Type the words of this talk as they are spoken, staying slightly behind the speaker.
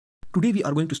Today we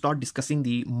are going to start discussing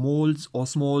the moles,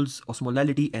 osmoles,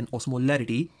 osmolality and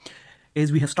osmolarity,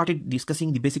 as we have started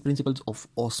discussing the basic principles of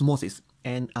osmosis,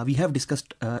 and we have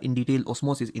discussed in detail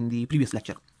osmosis in the previous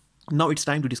lecture. Now it's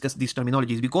time to discuss these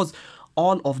terminologies, because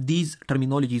all of these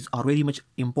terminologies are very much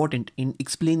important in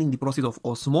explaining the process of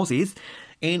osmosis,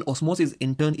 and osmosis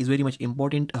in turn is very much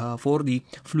important for the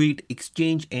fluid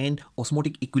exchange and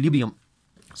osmotic equilibrium.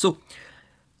 So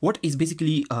what is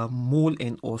basically a mole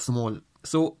and osmole?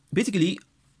 So basically,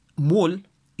 mole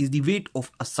is the weight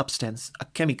of a substance, a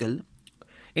chemical,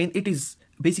 and it is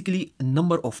basically a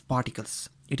number of particles.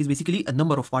 It is basically a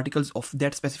number of particles of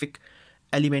that specific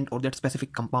element or that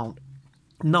specific compound.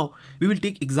 Now we will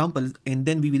take examples and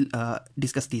then we will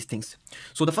discuss these things.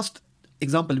 So the first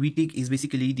example we take is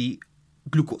basically the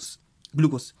glucose.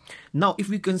 Now if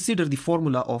we consider the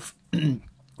formula of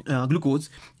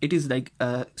glucose, it is like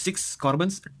 6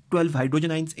 carbons, 12 hydrogen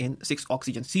ions and 6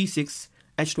 oxygen,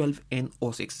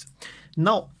 C6H12NO6.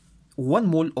 Now 1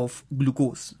 mole of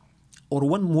glucose or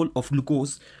 1 mole of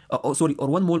or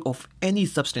 1 mole of any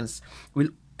substance will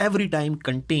every time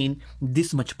contain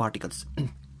this much particles.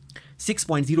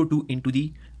 6.02 into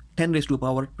the 10 raised to the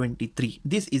power 23.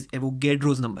 This is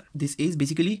Avogadro's number. This is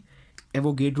basically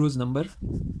Avogadro's number.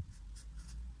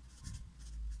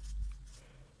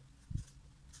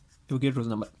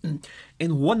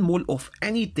 And 1 mole of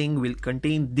anything will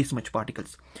contain this much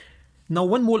particles. Now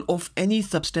 1 mole of any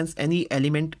substance, any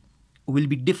element will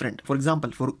be different. For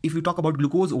example, if you talk about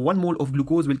glucose, 1 mole of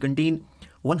glucose will contain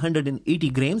 180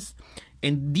 grams,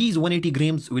 and these 180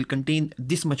 grams will contain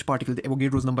this much particle, the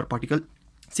Avogadro's number particle,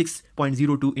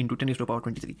 6.02 into 10 raised to the power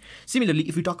 23. Similarly,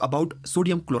 if we talk about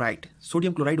sodium chloride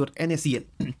or NaCl,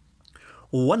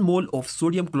 1 mole of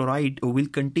sodium chloride will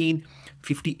contain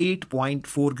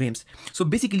 58.4 grams. So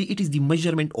basically it is the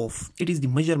measurement of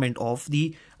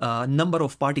the number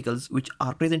of particles which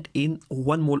are present in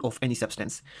 1 mole of any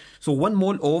substance. So 1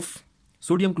 mole of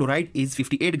sodium chloride is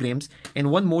 58 grams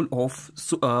and 1 mole of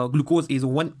glucose is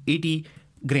 180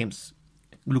 grams.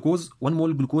 1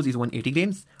 mole glucose is 180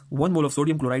 grams, 1 mole of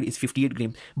sodium chloride is 58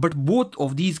 grams, but both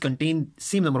of these contain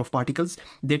same number of particles,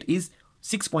 that is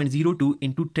 6.02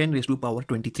 into 10 raised to the power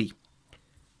 23.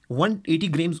 180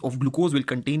 grams of glucose will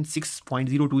contain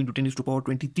 6.02 into 10 raised to the power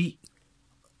 23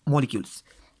 molecules.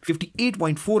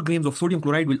 58.4 grams of sodium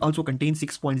chloride will also contain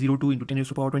 6.02 into 10 raised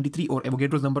to the power 23, or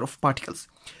Avogadro's number of particles.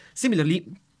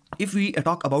 Similarly, if we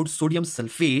talk about sodium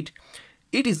sulfate,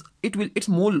 1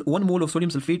 mole of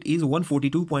sodium sulfate is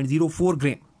 142.04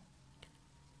 gram.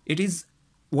 It is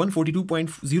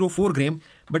 142.04 gram,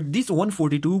 but this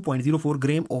 142.04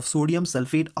 gram of sodium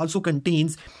sulfate also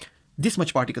contains this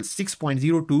much particles,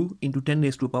 6.02 into 10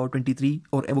 raised to the power 23,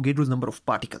 or Avogadro's number of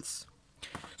particles.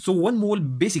 So 1 mole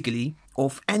basically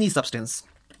of any substance,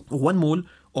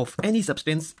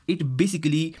 it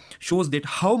basically shows that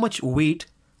how much weight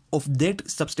of that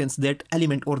substance, that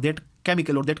element or that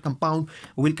chemical or that compound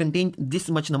will contain this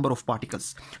much number of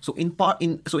particles. So in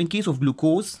case of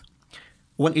glucose,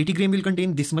 180 gram will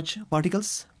contain this much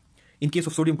particles. In case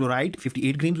of sodium chloride,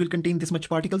 58 grams will contain this much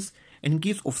particles. And in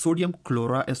case of sodium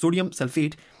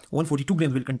sulfate, 142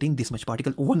 grams will contain this much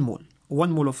particle. 1 mole.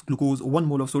 1 mole of glucose, 1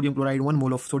 mole of sodium chloride, 1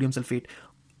 mole of sodium sulfate.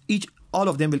 All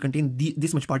of them will contain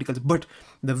this much particles, but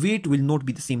the weight will not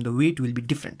be the same. The weight will be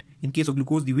different. In case of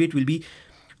glucose, the weight will be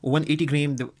 180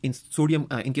 gram. In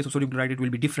case of sodium chloride, it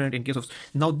will be different. In case of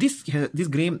now this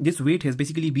weight has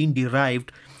basically been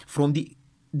derived from the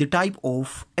type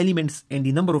of elements and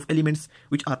the number of elements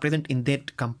which are present in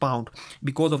that compound.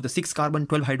 Because of the 6 carbon,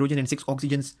 12 hydrogen and 6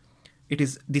 oxygens,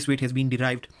 this weight has been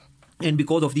derived. And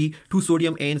because of the 2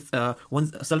 sodium and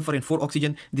 1 sulfur and 4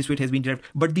 oxygen, this weight has been derived.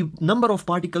 But the number of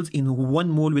particles in 1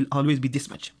 mole will always be this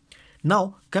much.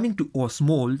 Now coming to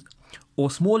osmole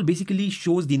basically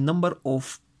shows the number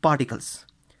of particles.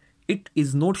 It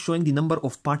is not showing the number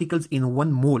of particles in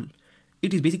 1 mole.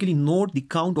 It is basically not the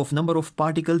count of number of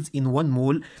particles in 1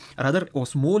 mole. Rather,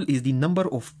 osmole is the number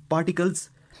of particles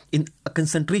in a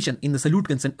concentration, in a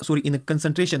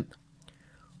concentration.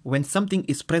 When something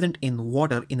is present in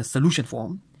water in a solution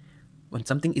form, in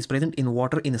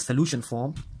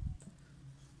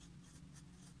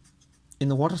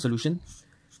the water solution,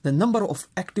 the number of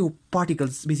active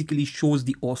particles basically shows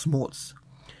the osmoles.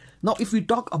 Now, if we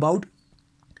talk about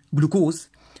glucose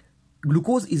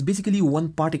is basically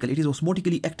 1 particle. It is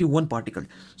osmotically active 1 particle.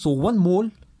 So 1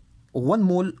 mole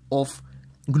of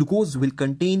glucose will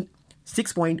contain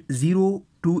 6.02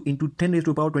 into 10 raised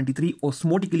to the power 23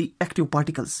 osmotically active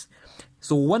particles.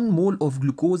 So 1 mole of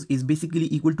glucose is basically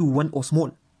equal to 1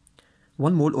 osmole.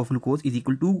 1 mole of glucose is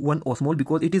equal to 1 osmole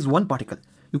because it is 1 particle.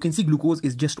 You can see glucose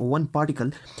is just 1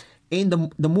 particle,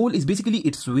 And the mole is basically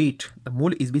its weight. The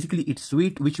mole is basically its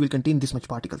weight, which will contain this much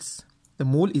particles. The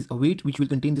mole is a weight which will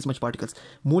contain this much particles.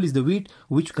 Mole is the weight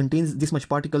which contains this much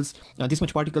particles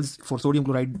for sodium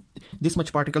chloride, this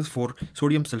much particles for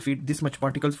sodium sulfate, this much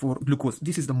particles for glucose.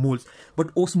 This is the moles.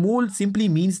 But osmole simply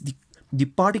means the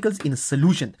particles in a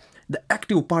solution, the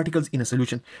active particles in a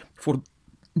solution.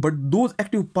 But those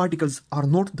active particles are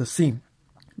not the same.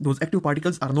 Those active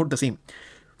particles are not the same.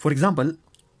 For example,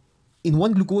 in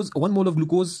one mole of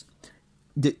glucose,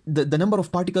 the number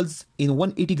of particles in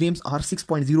 180 grams are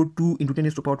 6.02 into 10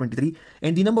 raised to power 23,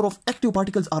 and the number of active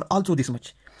particles are also this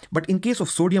much. But in case of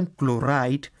sodium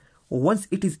chloride, once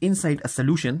it is inside a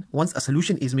solution, once a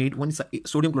solution is made, once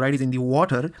sodium chloride is in the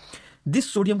water, this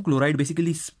sodium chloride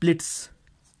basically splits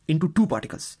into two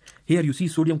particles. Here you see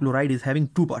sodium chloride is having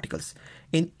two particles.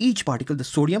 In each particle, the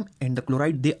sodium and the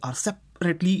chloride, they are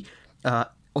separately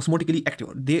osmotically active.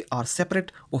 They are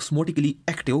separate osmotically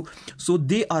active. So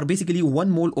they are basically 1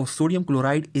 mole of sodium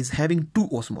chloride is having 2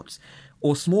 osmoles.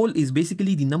 Osmole is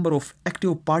basically the number of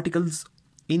active particles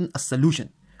in a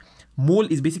solution. Mole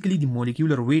is basically the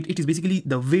molecular weight. It is basically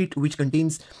the weight which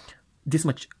contains this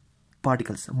much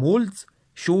particles. Moles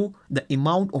show the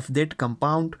amount of that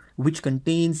compound which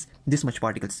contains this much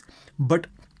particles. But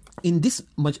in this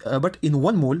much, in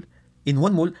one mole,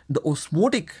 the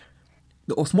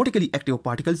osmotically active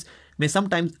particles may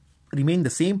sometimes remain the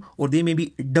same, or they may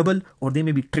be double, or they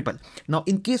may be triple. Now,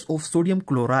 in case of sodium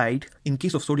chloride,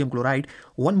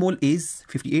 1 mole is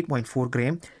 58.4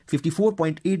 gram.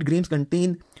 54.8 grams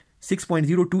contain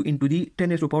 6.02 into the 10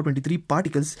 raised to power 23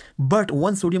 particles. But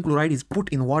once sodium chloride is put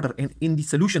in water and in the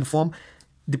solution form,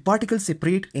 the particles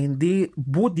separate, and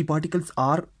both the particles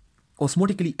are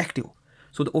osmotically active.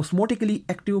 So the osmotically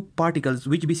active particles,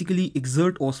 which basically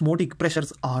exert osmotic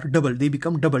pressures, are doubled. They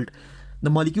become doubled. The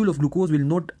molecule of glucose will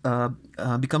not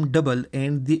become double,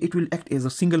 and it will act as a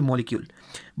single molecule.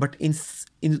 But in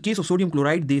the case of sodium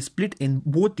chloride, they split, and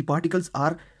both the particles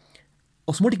are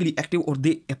osmotically active, or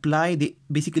they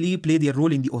basically play their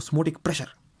role in the osmotic pressure.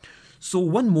 So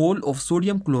 1 mole of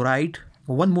sodium chloride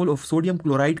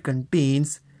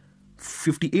contains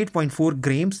 58.4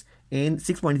 grams and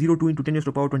 6.02 into 10 raised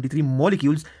to power 23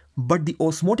 molecules. But the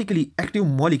osmotically active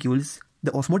molecules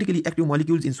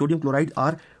in sodium chloride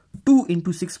are 2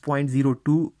 into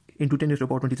 6.02 into 10 raised to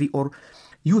power 23, or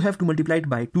you have to multiply it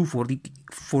by 2 for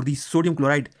the sodium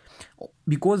chloride,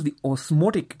 because the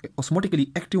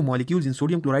osmotically active molecules in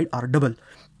sodium chloride are double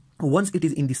once it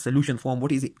is in the solution form.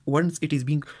 Once it is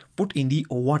being put in the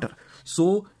water.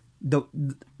 So the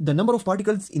number of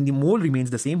particles in the mole remains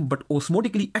the same, but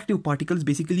osmotically active particles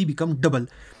basically become double.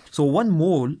 So 1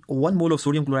 mole of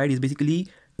sodium chloride is basically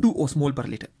 2 osmole per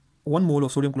liter. 1 mole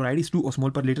of sodium chloride is 2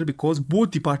 osmole per liter, because both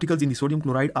the particles in the sodium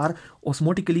chloride are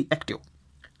osmotically active.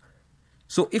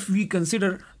 So if we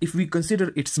consider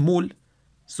its mole,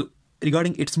 so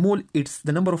regarding its mole,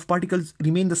 the number of particles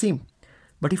remain the same.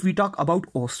 But if we talk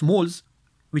about osmoles,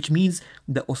 which means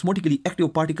the osmotically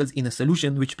active particles in a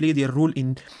solution which play their role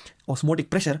in osmotic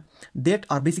pressure, that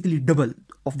are basically double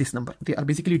of this number. They are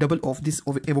basically double of this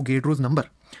Avogadro's number.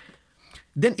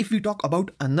 Then if we talk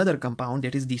about another compound,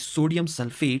 that is the sodium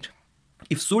sulfate.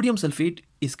 If sodium sulfate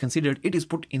is considered, it is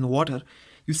put in water,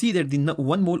 you see that the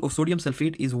 1 mole of sodium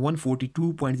sulfate is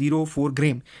 142.04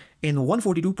 gram, and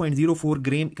 142.04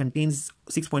 gram contains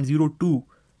 6.02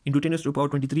 into 10 raised to power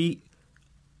 23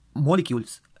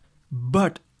 molecules.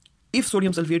 But if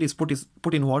sodium sulfate is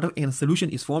put in water and a solution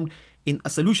is formed, in a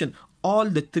solution, all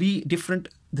the three different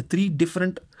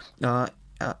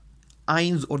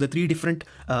ions, or the 3 different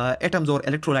atoms or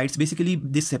electrolytes, basically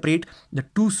they separate the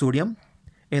 2 sodium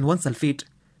and 1 sulfate,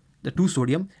 the 2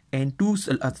 sodium and 2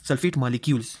 sulfate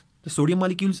molecules. The sodium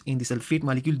molecules and the sulfate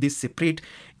molecule, they separate,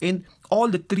 and all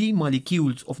the 3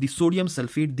 molecules of the sodium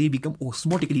sulfate, they become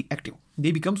osmotically active.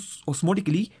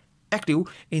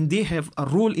 And they have a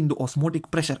role in the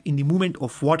osmotic pressure, in the movement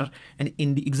of water, and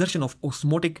in the exertion of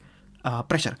osmotic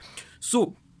pressure.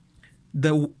 So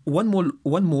the 1 mole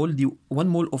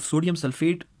of sodium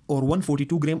sulfate, or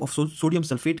 142 gram of sodium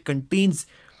sulfate, contains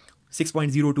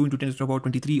 6.02 into 10 to the power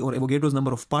 23, or Avogadro's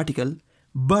number of particle.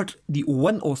 But the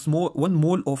 1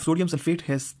 mole of sodium sulfate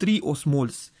has 3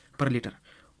 osmoles per liter.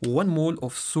 1 mole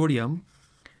of sodium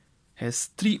has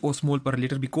 3 osmole per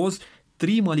liter, because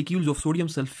 3 molecules of sodium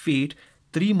sulfate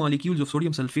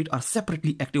are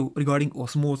separately active regarding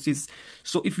osmosis.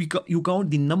 So if you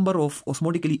count the number of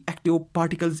osmotically active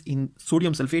particles in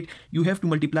sodium sulfate, you have to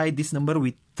multiply this number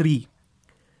with 3.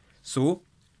 So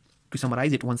to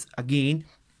summarize it once again,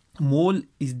 mole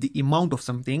is the amount of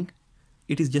something.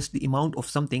 It is just the amount of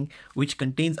something which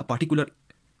contains a particular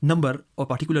number or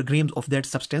particular grams of that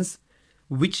substance.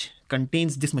 which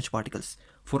contains this much particles.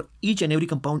 For each and every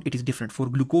compound it is different. For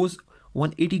glucose,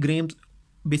 180 grams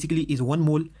basically is 1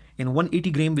 mole, and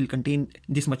 180 gram will contain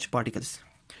this much particles.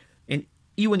 And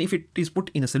even if it is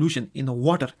put in a solution in the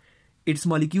water, its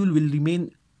molecule will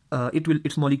remain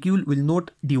its molecule will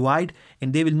not divide,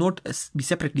 and they will not be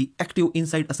separately active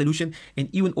inside a solution, and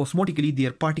even osmotically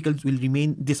their particles will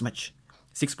remain this much,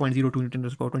 6.02 Newton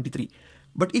per power 23.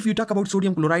 But if you talk about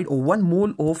sodium chloride, or 1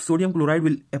 mole of sodium chloride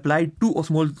will apply 2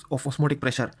 osmoles of osmotic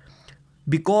pressure.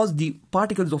 Because the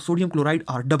particles of sodium chloride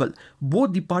are double,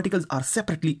 both the particles are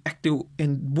separately active,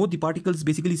 and both the particles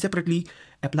basically separately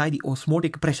apply the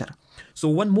osmotic pressure. So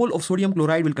 1 mole of sodium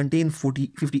chloride will contain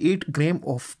 58 gram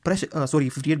of pressure,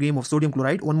 58 gram of sodium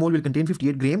chloride. 1 mole will contain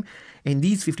 58 gram, and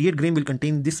these 58 gram will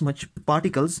contain this much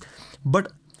particles.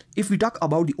 But if we talk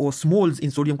about the osmoles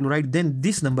in sodium chloride, then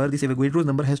this number, this Avogadro's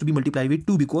number, has to be multiplied with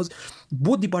 2, because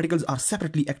both the particles are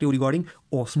separately active regarding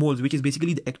osmoles, which is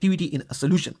basically the activity in a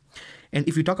solution. And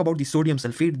if you talk about the sodium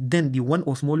sulfate, then the 1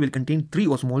 osmole will contain 3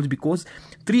 osmoles, because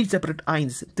 3 separate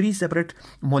ions, 3 separate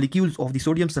molecules of the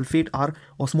sodium sulfate are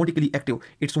osmotically active.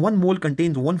 Its 1 mole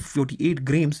contains 148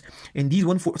 grams, and these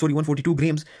 142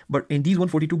 grams, and these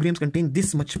 142 grams contain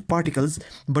this much particles.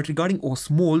 But regarding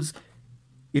osmoles,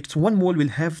 its 1 mole will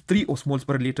have 3 osmoles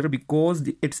per liter, because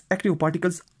its active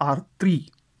particles are 3.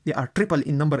 They are triple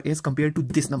in number as compared to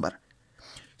this number.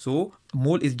 So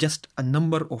mole is just a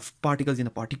number of particles in a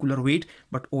particular weight,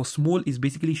 but osmole is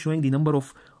basically showing the number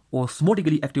of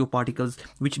osmotically active particles,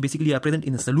 which basically are present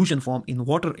in a solution form in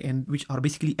water, and which are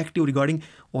basically active regarding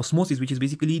osmosis, which is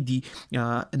basically the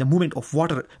movement of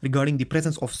water regarding the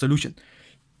presence of solution.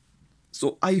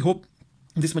 So I hope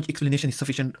this much explanation is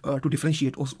sufficient to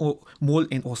differentiate mole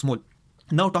and osmole.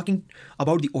 Now talking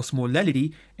about the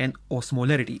osmolality and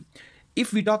osmolarity.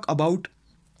 If we talk about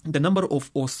the number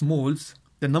of osmoles,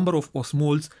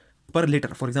 per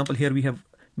liter, for example, here we have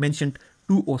mentioned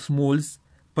 2 osmoles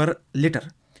per liter,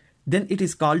 then it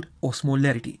is called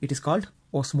osmolarity. It is called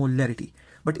osmolarity.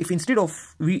 But if instead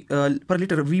of per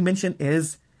liter we mention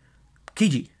as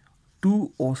kg,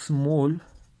 2 osmole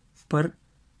per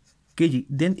kg,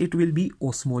 then it will be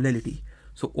osmolality.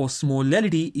 So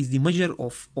osmolality is the measure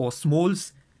of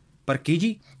osmoles per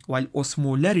kg, while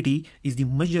osmolarity is the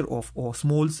measure of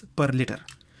osmoles per liter.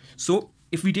 So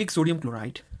if we take sodium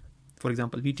chloride, for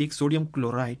example, we take sodium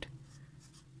chloride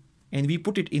and we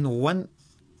put it in 1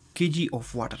 kg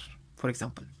of water, for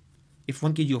example, if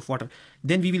 1 kg of water,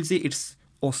 then we will say its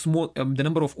the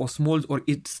number of osmoles, or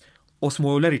its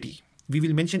osmolarity. We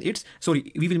will mention it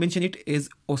as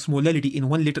osmolality in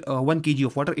 1 kg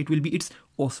of water. It will be its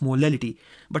osmolality.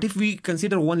 But if we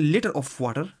consider 1 liter of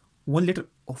water,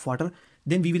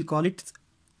 then we will call it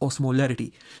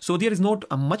osmolarity. So there is not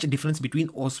a much difference between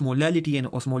osmolality and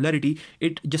osmolarity.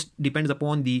 It just depends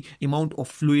upon the amount of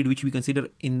fluid which we consider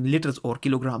in liters or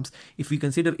kilograms. If we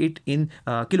consider it in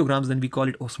kilograms, then we call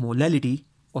it osmolality,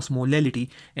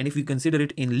 and if we consider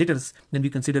it in liters, then we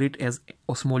consider it as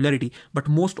osmolarity. But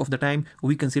most of the time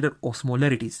we consider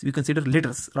osmolarities, we consider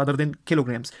liters rather than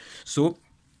kilograms. So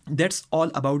that's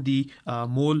all about the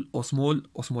mole, osmole,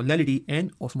 osmolality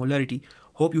and osmolarity.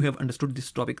 Hope you have understood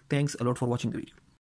this topic. Thanks a lot for watching the video.